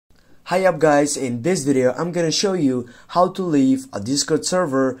Hi up guys, in this video I'm gonna show you how to leave a Discord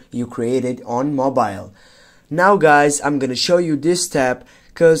server you created on mobile. Now guys, I'm gonna show you this step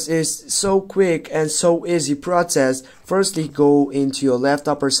because it's so quick and so easy process. Firstly, go into your left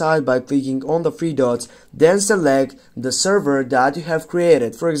upper side by clicking on the three dots, then select the server that you have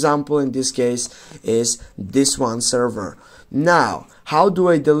created. For example, in this case is this one server. Now, how do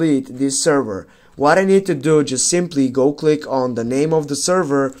I delete this server? What I need to do, just simply go click on the name of the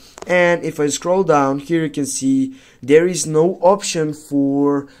server, and if I scroll down here you can see there is no option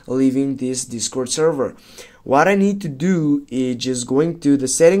for leaving this Discord server. What I need to do is just going to the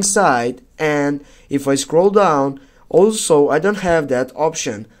settings side, and if I scroll down, also I don't have that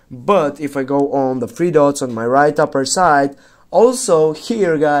option. But if I go on the three dots on my right upper side, also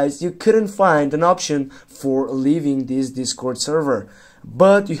here guys, you couldn't find an option for leaving this Discord server,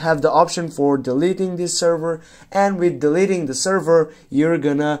 but you have the option for deleting this server, and with deleting the server you're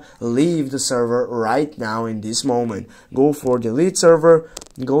gonna leave the server right now in this moment. Go for delete server,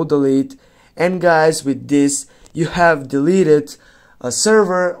 go delete, and guys, with this you have deleted a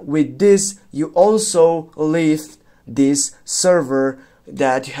server. With this you also leave this server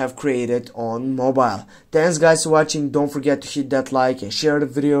that you have created on mobile. Thanks guys for watching. Don't forget to hit that like and share the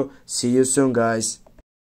video. See you soon guys.